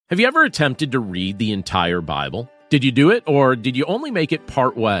Have you ever attempted to read the entire Bible? Did you do it, or did you only make it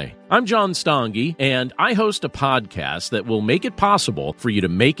part way? I'm John Stange, and I host a podcast that will make it possible for you to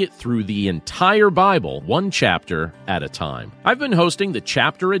make it through the entire Bible, one chapter at a time. I've been hosting the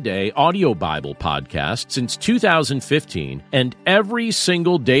Chapter a Day audio Bible podcast since 2015, and every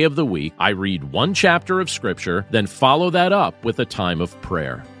single day of the week, I read one chapter of Scripture, then follow that up with a time of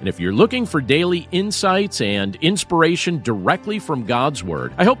prayer. And if you're looking for daily insights and inspiration directly from God's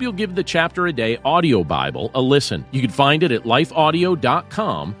Word, I hope you'll give the Chapter a Day audio Bible a listen. You can find it at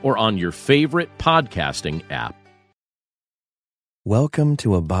lifeaudio.com or on your favorite podcasting app. Welcome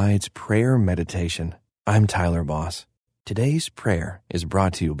to Abide's Prayer Meditation. I'm Tyler Boss. Today's prayer is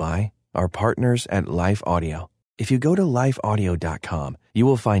brought to you by our partners at Life Audio. If you go to lifeaudio.com, you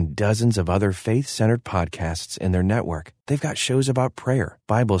will find dozens of other faith-centered podcasts in their network. They've got shows about prayer,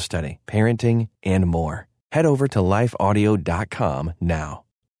 Bible study, parenting, and more. Head over to lifeaudio.com now.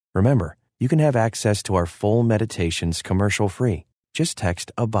 Remember, you can have access to our full meditations commercial-free. Just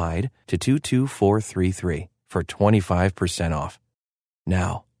text ABIDE to 22433 for 25% off.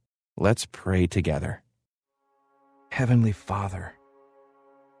 Now, let's pray together. Heavenly Father,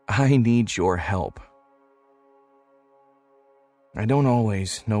 I need your help. I don't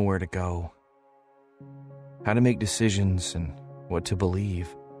always know where to go, how to make decisions, and what to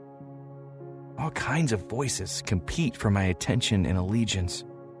believe. All kinds of voices compete for my attention and allegiance.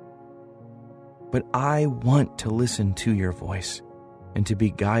 But I want to listen to your voice and to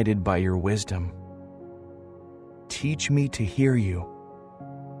be guided by your wisdom. Teach me to hear you.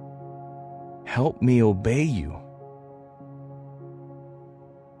 Help me obey you.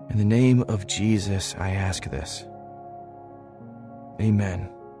 In the name of Jesus, I ask this. Amen.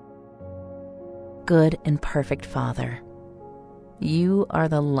 Good and perfect Father, you are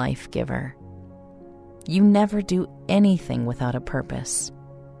the life giver. You never do anything without a purpose.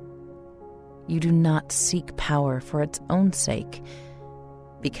 You do not seek power for its own sake,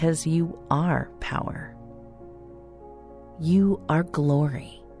 because you are power. You are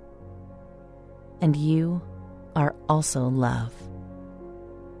glory. And you are also love.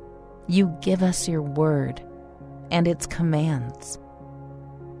 You give us your word and its commands,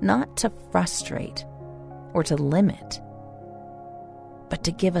 not to frustrate or to limit, but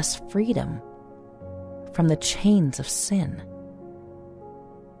to give us freedom from the chains of sin.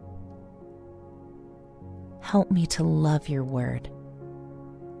 Help me to love your word,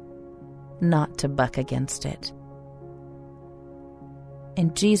 not to buck against it.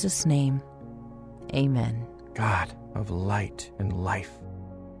 In Jesus' name, amen. God of light and life.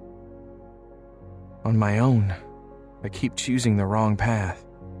 On my own, I keep choosing the wrong path.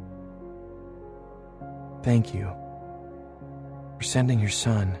 Thank you for sending your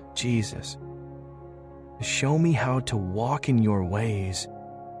Son, Jesus, to show me how to walk in your ways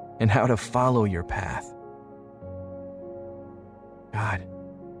and how to follow your path. God,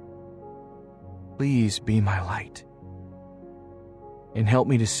 please be my light and help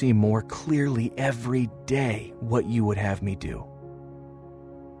me to see more clearly every day what you would have me do.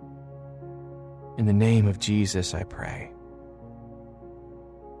 In the name of Jesus, I pray.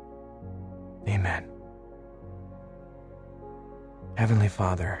 Amen. Heavenly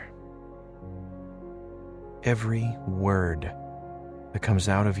Father, every word that comes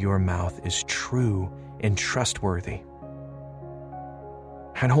out of your mouth is true and trustworthy.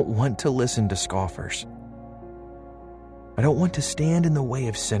 I don't want to listen to scoffers. I don't want to stand in the way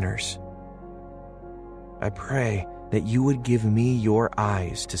of sinners. I pray that you would give me your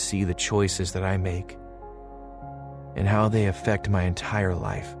eyes to see the choices that I make and how they affect my entire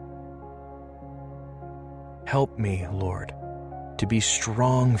life. Help me, Lord, to be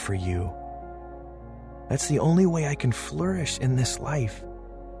strong for you. That's the only way I can flourish in this life.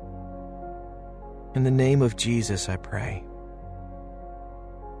 In the name of Jesus, I pray.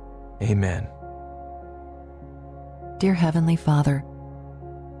 Amen. Dear Heavenly Father,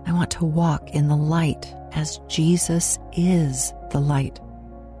 I want to walk in the light as Jesus is the light.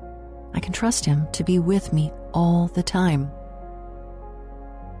 I can trust Him to be with me all the time.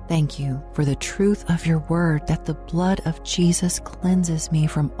 Thank you for the truth of your word that the blood of Jesus cleanses me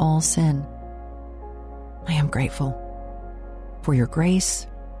from all sin. I am grateful for your grace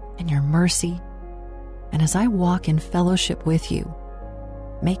and your mercy, and as I walk in fellowship with you,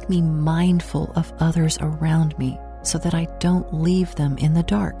 make me mindful of others around me so that I don't leave them in the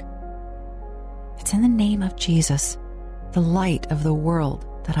dark. It's in the name of Jesus, the light of the world,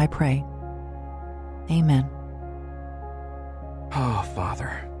 that I pray. Amen. Oh,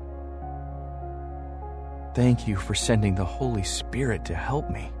 Father, thank you for sending the Holy Spirit to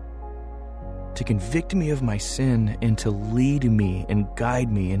help me. to convict me of my sin and to lead me and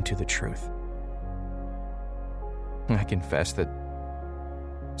guide me into the truth. I confess that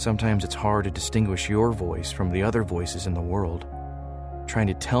sometimes it's hard to distinguish your voice from the other voices in the world, trying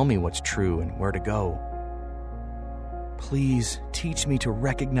to tell me what's true and where to go. Please teach me to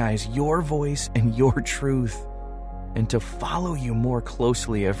recognize your voice and your truth and to follow you more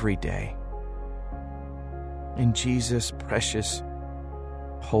closely every day. In Jesus' precious,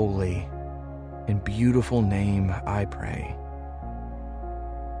 holy, and beautiful name I pray.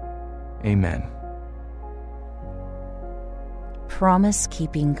 Amen.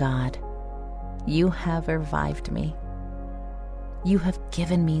 Promise-keeping God, you have revived me. You have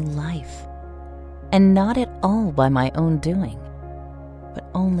given me life, and not at all by my own doing, but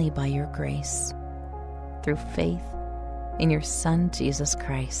only by your grace, through faith in your Son, Jesus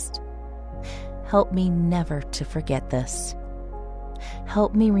Christ. Help me never to forget this.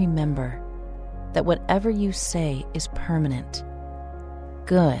 Help me remember that whatever you say is permanent,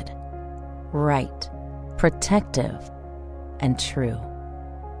 good, right, protective, and true.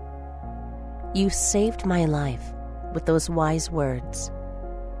 You saved my life with those wise words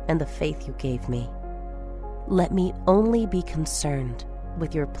and the faith you gave me. Let me only be concerned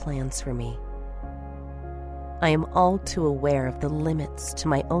with your plans for me. I am all too aware of the limits to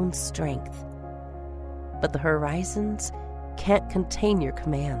my own strength, but the horizons can't contain your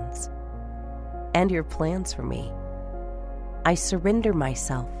commands and your plans for me. I surrender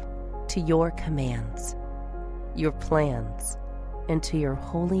myself to your commands, your plans, and to your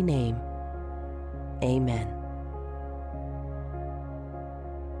holy name. Amen.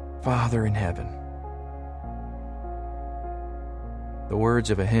 Father in heaven, the words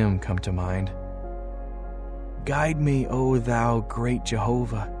of a hymn come to mind. Guide me, O thou great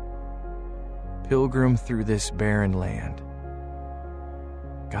Jehovah, pilgrim through this barren land.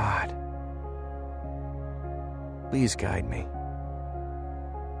 God, please guide me.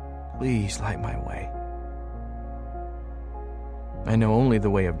 Please light my way. I know only the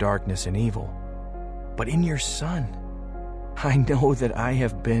way of darkness and evil, but in your Son, I know that I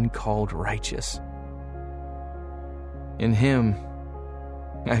have been called righteous. In him,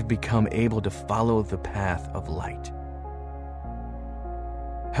 I've become able to follow the path of light.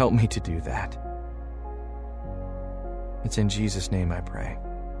 Help me to do that. It's in Jesus' name I pray.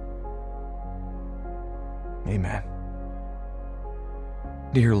 Amen.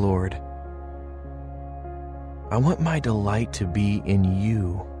 Dear Lord, I want my delight to be in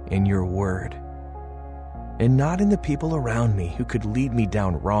you, in your word, and not in the people around me who could lead me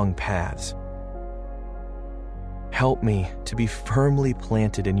down wrong paths. Help me to be firmly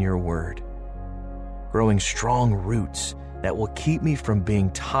planted in your word, growing strong roots that will keep me from being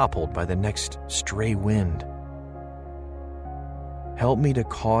toppled by the next stray wind. Help me to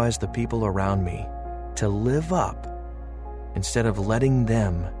cause the people around me to live up instead of letting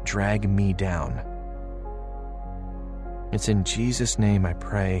them drag me down. It's in Jesus' name I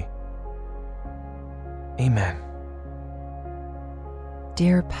pray. Amen.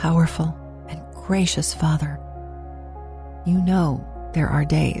 Dear powerful and gracious Father, you know there are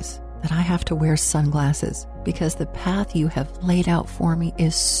days that I have to wear sunglasses because the path you have laid out for me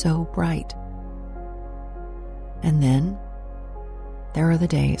is so bright. And then there are the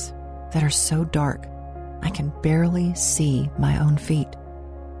days that are so dark I can barely see my own feet.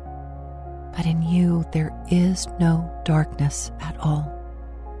 But in you there is no darkness at all,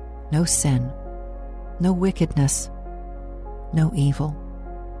 no sin, no wickedness, no evil.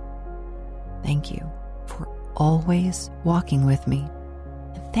 Thank you for always walking with me,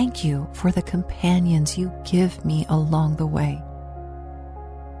 and thank you for the companions you give me along the way.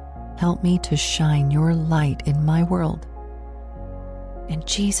 Help me to shine your light in my world. In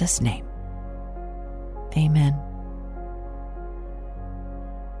Jesus' name, amen.